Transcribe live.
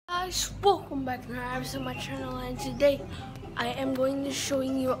guys, welcome back to my channel, and today I am going to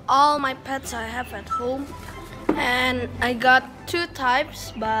showing you all my pets I have at home. And I got two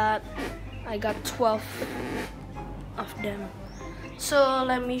types, but I got 12 of them. So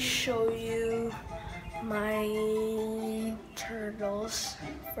let me show you my turtles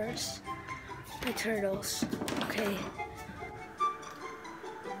first. My turtles. Okay.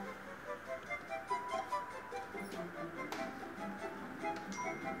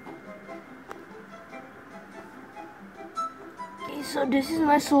 So this is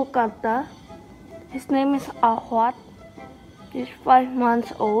my sulcata. His name is Ahwat. He's 5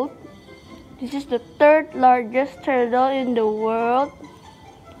 months old. This is the third largest turtle in the world.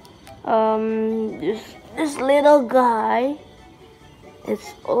 This little guy, it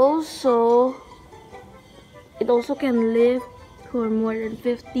also can live for more than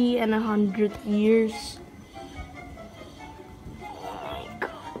 50 and 100 years.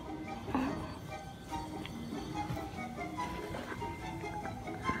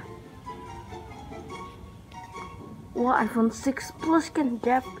 Wow, iPhone 6 Plus can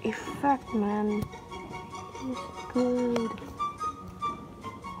depth effect, man. It's good.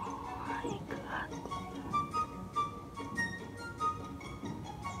 Oh my god.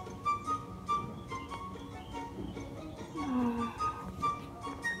 Oh,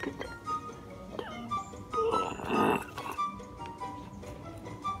 look at that.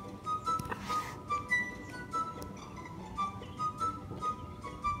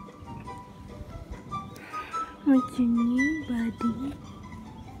 What's your name, buddy?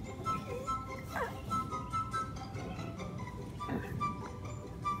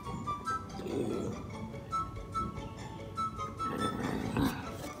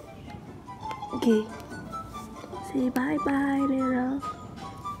 Okay. Say bye-bye, little.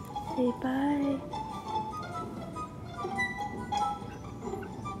 Say bye.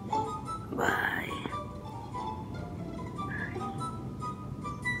 Bye.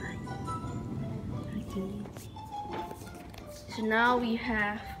 Okay. So now we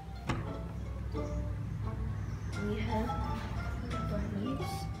have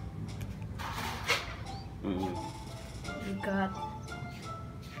bunnies. We got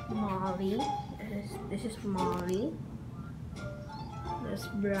Molly. This is Molly. That's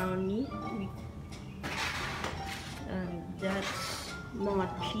Brownie. And that's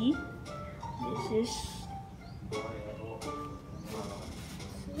Mochi. This is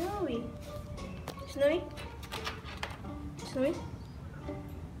Snowy. Snowy? Snowy?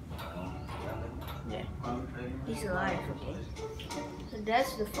 Yeah. He's alive, okay. So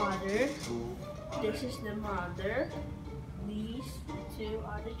that's the father. This is the mother. These two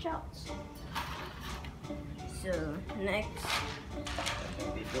are the childs. So next,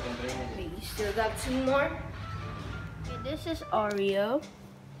 we still got two more. Okay, this is Oreo.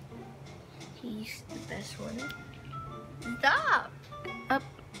 He's the best one. Stop! Up.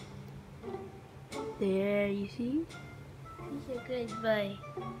 There, you see? He's a good boy.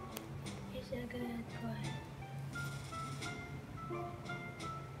 He's a good boy.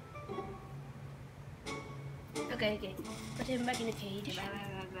 Okay. Put him back in the cage. Bye.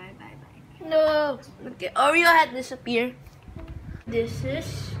 No! Okay, Oreo had disappeared. This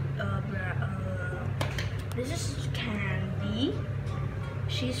is Candy.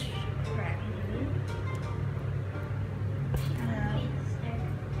 She's pregnant.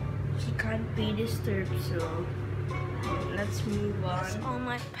 She can't be disturbed, so let's move on. That's all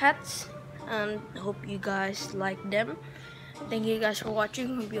my pets, and hope you guys like them. Thank you guys for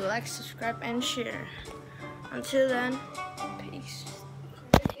watching. Hope you like, subscribe, and share. Until then, peace.